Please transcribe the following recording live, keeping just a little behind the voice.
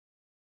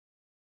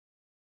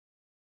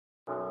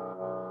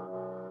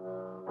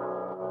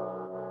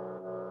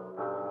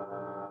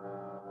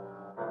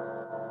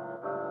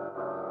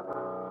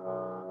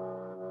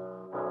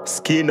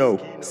Skinnoh,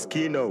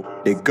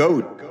 the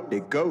GOAT,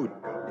 the GOAT.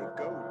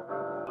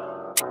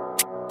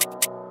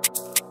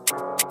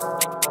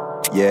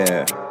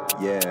 Yeah.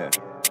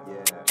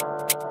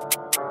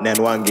 Nen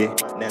Wangi.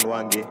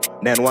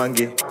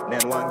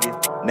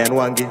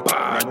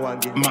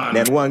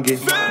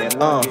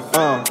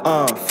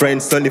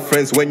 Friends, only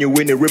friends when you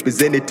win it,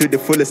 represent it to the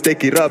fullest,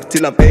 take it up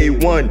till I'm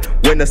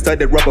A1. When I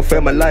started rap, I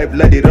felt my life,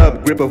 light it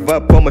up, grip of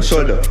up on my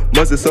shoulder.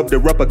 Moses of the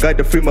rap, I got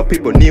to free my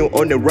people, new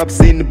on the rap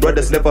scene,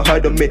 brothers never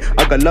heard of me.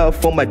 I got love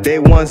for my day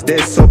ones, they're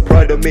so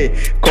proud of me.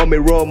 Call me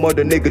raw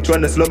mother nigga,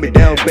 tryna slow me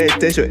down, pay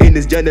attention in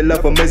this journey,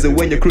 love amazing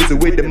when you're cruising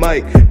with the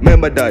mic.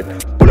 Remember that,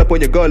 pull up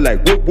on your girl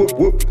like whoop whoop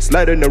whoop,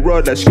 slide on the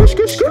road like shoo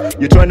shoo shoo.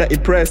 You're tryna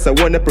impress, I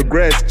wanna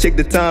progress, check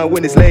the time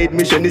when it's late,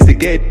 mission is to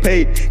get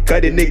paid.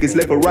 Cut the niggas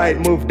left or right,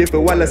 move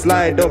different while I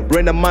slide up,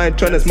 brain of mine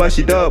tryna smash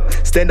it up.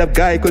 Stand up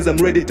guy cause I'm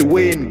ready to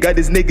win, got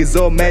these niggas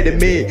all mad at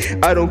me.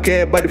 I don't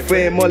care about the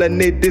fame, all I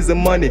need is the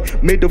money.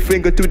 Middle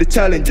finger to the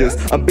challengers,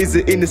 I'm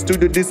busy in the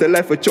studio, this a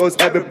life of choice.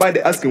 Everybody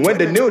asking when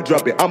the new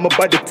drop it, I'm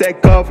about to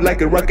take off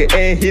like a rocket.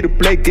 Ain't here to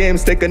play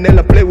games, take a nail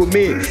and play with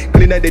me.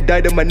 Clean out the dye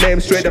of my name,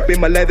 straight up in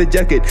my leather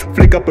jacket.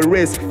 Flick up a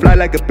wrist, fly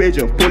like a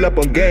pigeon, pull up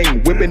on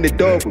gang, whipping the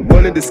dog,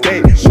 rolling the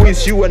skate. Who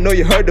is you? I know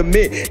you heard of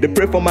me. They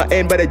pray for my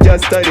end, but I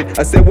just started.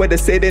 I said what they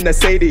say, then I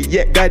said it.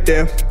 Yeah,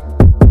 goddamn.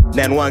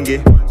 Nen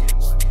Wangi.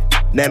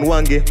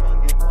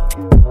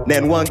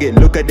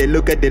 Look at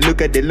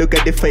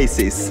the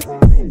faces.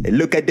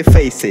 Look at the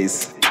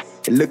faces.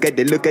 Look at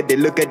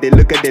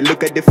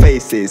the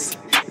faces.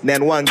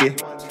 Nen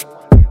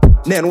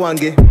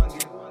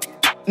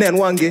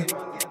Wangi.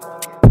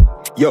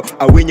 Yo,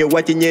 I win you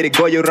watching you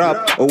go you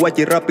rap, or what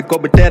you rap it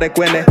cover tere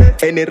kwene.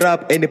 Any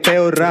rap, any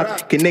peo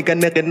rap, kineka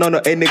neke nono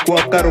any kwa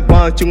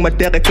karuban chung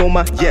matere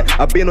kuma. Yeah,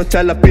 I been on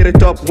chala pire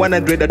top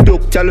 100 I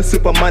took chalo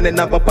Superman and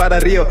napa para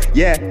Rio.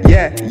 Yeah.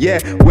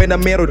 When I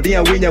mero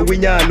dia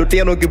winya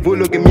lutiano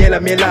givulu gimiela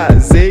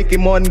Zeki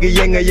mon gi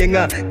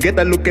yenga. Get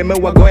a look at me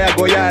wa goya.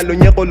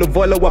 Lunyeko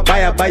luvola wa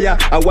baya.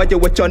 I watch you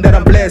watch on that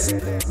I'm blessed.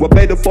 Wa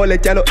bedo pole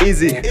chalo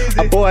easy.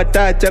 Abo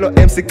ata chalo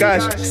MC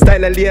Cash.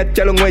 Style aliat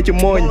chalo ngwechi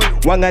mon.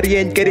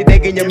 Wangari Keri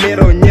degi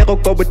nyamiro nyeko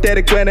kobu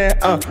tere kwene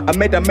I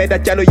made a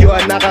chalo yo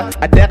anaka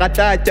Ateka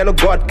ta chalo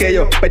God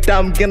keyo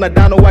Petam gina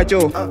dano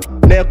wacho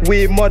Nek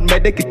we mod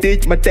medeki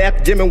teach my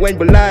tech Jimmy Wayne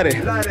Bulare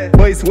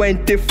Boys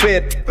went to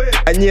fit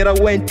Anyira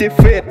went to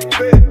fit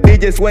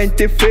DJs went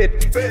to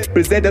fit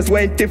Presenters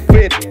went to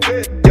fit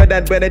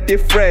Jordan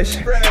Benedict fresh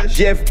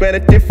Jeff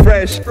Benedict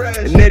fresh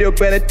Nerio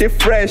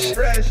Benedict fresh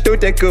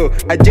Tuteko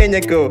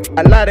Ajenyeko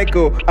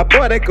Alareko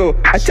Aporeko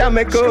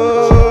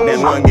Achameko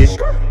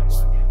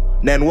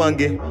Nen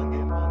Wangi,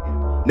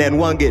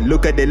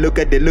 look at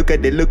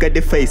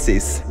the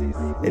faces.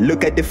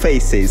 Look at the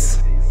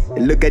faces.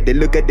 Look at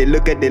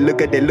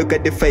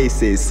the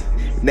faces.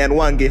 Nen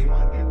Wangi.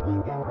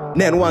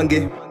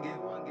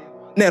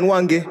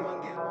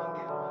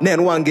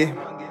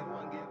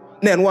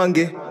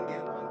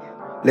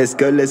 Let's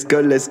go.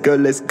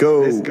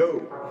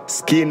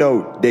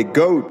 Skinnoh, the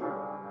GOAT.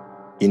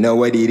 You know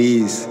what it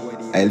is.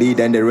 I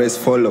lead and the rest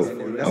follow.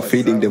 I'm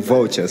feeding the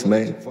vultures,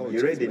 man. You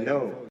already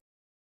know.